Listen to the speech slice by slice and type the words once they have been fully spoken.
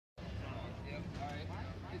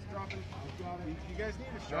You guys need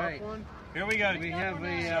a sharp one? Here we go. We have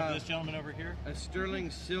this gentleman over here. a sterling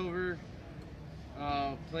silver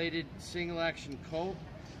plated single action Colt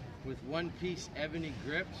with one-piece ebony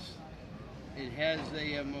grips. It has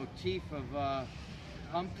a motif of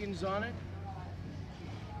pumpkins on it.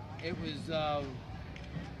 It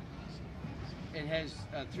has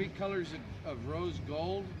 3 colors of rose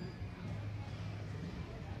gold.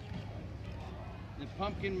 The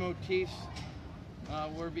pumpkin motifs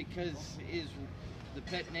were because the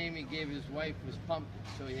pet name he gave his wife was Pumpkin,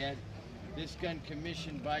 so he had this gun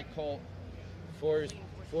commissioned by Colt for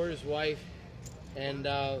his wife, and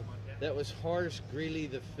that was Horace Greeley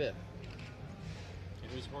V. And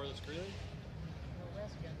who's Horace Greeley?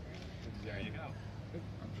 There you go.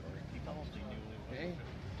 I'm sorry. He told me you knew. Okay.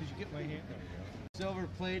 Did you get my hand? Silver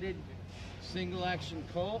plated single action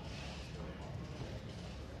Colt.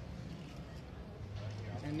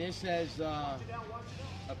 And this has a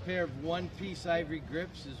pair of one-piece ivory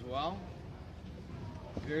grips as well.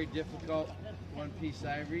 Very difficult one-piece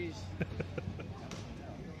ivories.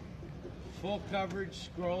 Full coverage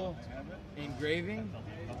scroll engraving.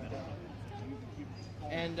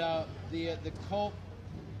 And the Colt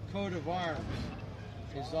coat of arms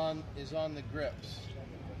is on the grips.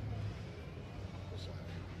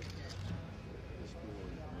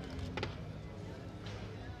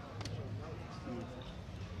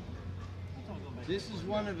 This is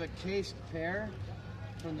one of a cased pair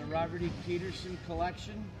from the Robert E. Peterson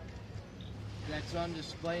collection that's on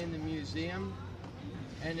display in the museum.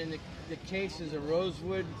 And in the case is a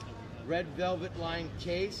rosewood red velvet lined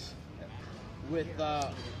case with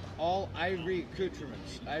all ivory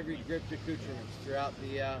accoutrements, ivory gripped accoutrements throughout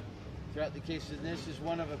the case. And this is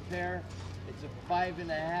one of a pair. It's a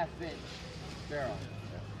 5.5-inch barrel.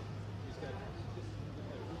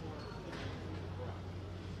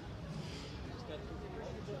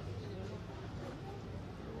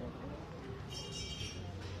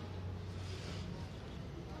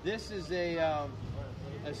 This is a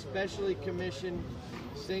specially commissioned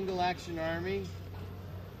single action army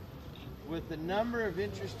with a number of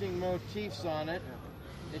interesting motifs on it.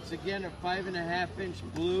 It's again a 5.5-inch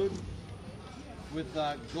blued with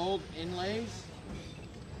gold inlays.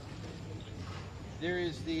 There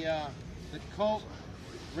is the Colt,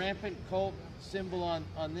 rampant Colt symbol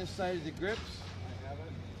on this side of the grips.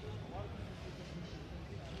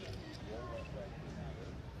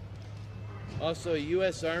 Also a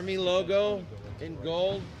U.S. Army logo in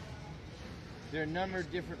gold. There are a number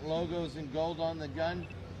of different logos in gold on the gun.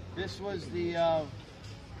 This was the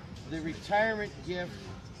retirement gift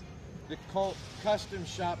the Colt custom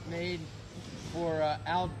shop made for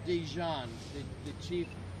Al Dijon, the chief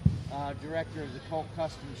director of the Colt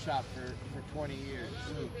custom shop for 20 years.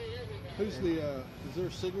 Who's the? Is there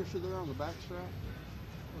a signature there on the back strap?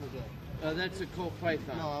 What is that? That's a Colt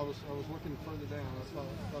Python. No, I was looking further down. I thought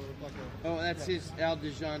it looked like a. Oh, that's his Al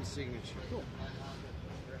Dijon signature. Cool.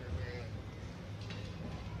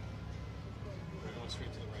 We're going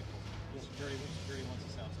straight to the rifle. Jerry wants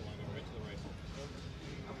us out, so I'm going to go right to the rifle.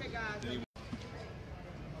 Okay, guys.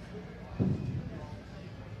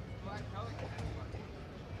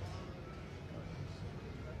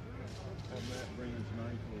 Matt brings his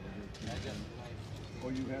knife over here. Oh,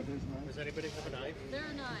 you have his knife? Does anybody have a knife? There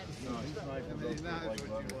are knives. No, his knife is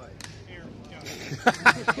Here,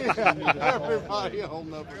 go. Everybody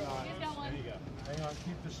holding up a knife. He's got one. There you go. Hang on,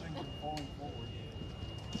 keep this thing from falling forward.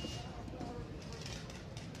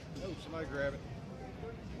 Oh, somebody grab it.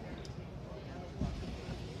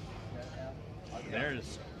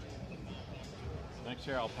 There's. Next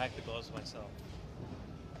year I'll pack the gloves myself.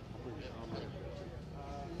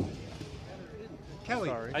 Kelly,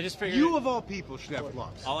 Sorry. I just figured you of all people should have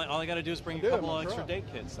gloves. All I got to do is bring a couple of extra date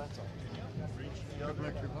kits. That's all.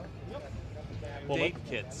 Well, Date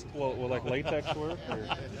kits. Will like latex work, or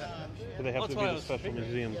do they have to be the special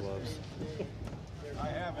museum gloves? I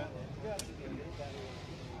have it.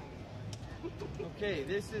 Okay,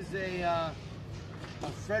 this is a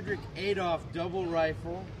Frederick Adolph double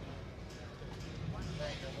rifle.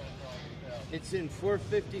 It's in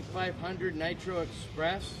 450-500 Nitro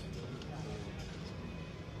Express.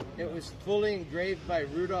 It was fully engraved by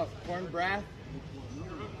Rudolph Kornbrath.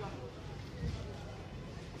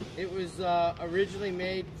 It was originally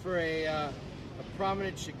made for a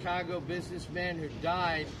prominent Chicago businessman who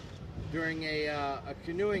died during a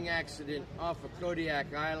canoeing accident off of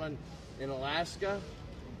Kodiak Island in Alaska.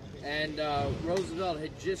 And Roosevelt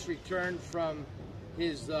had just returned from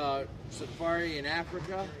his safari in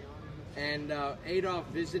Africa, and Adolph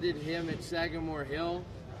visited him at Sagamore Hill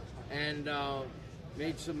and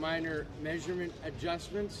made some minor measurement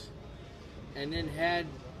adjustments, and then had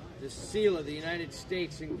the seal of the United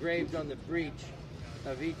States engraved on the breech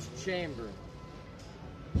of each chamber.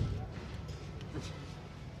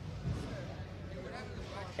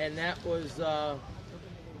 And that was for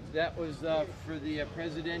the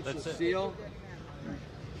presidential seal.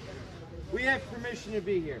 We have permission to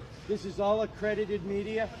be here. This is all accredited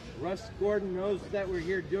media. Russ Gordon knows that we're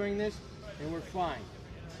here doing this, and we're fine.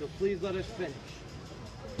 So please let us finish.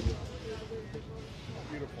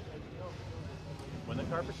 Beautiful. When the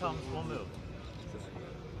carpet comes, we'll move.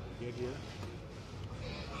 You hear?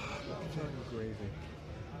 Crazy.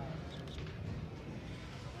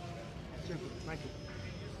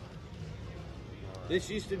 This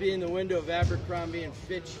used to be in the window of Abercrombie and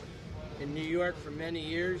Fitch in New York for many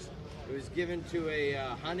years. It was given to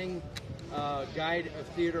a hunting guide of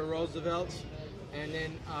Theodore Roosevelt's, and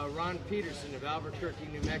then Ron Peterson of Albuquerque,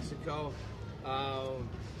 New Mexico,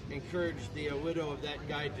 encouraged the widow of that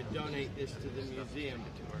guide to donate this to the museum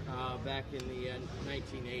back in the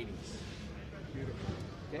 1980s. Beautiful.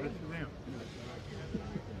 Okay.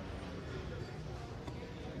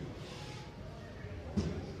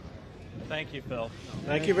 Thank you, Phil.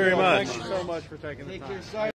 Thank you very much. Thank you so much for taking the time. Take care. Sorry.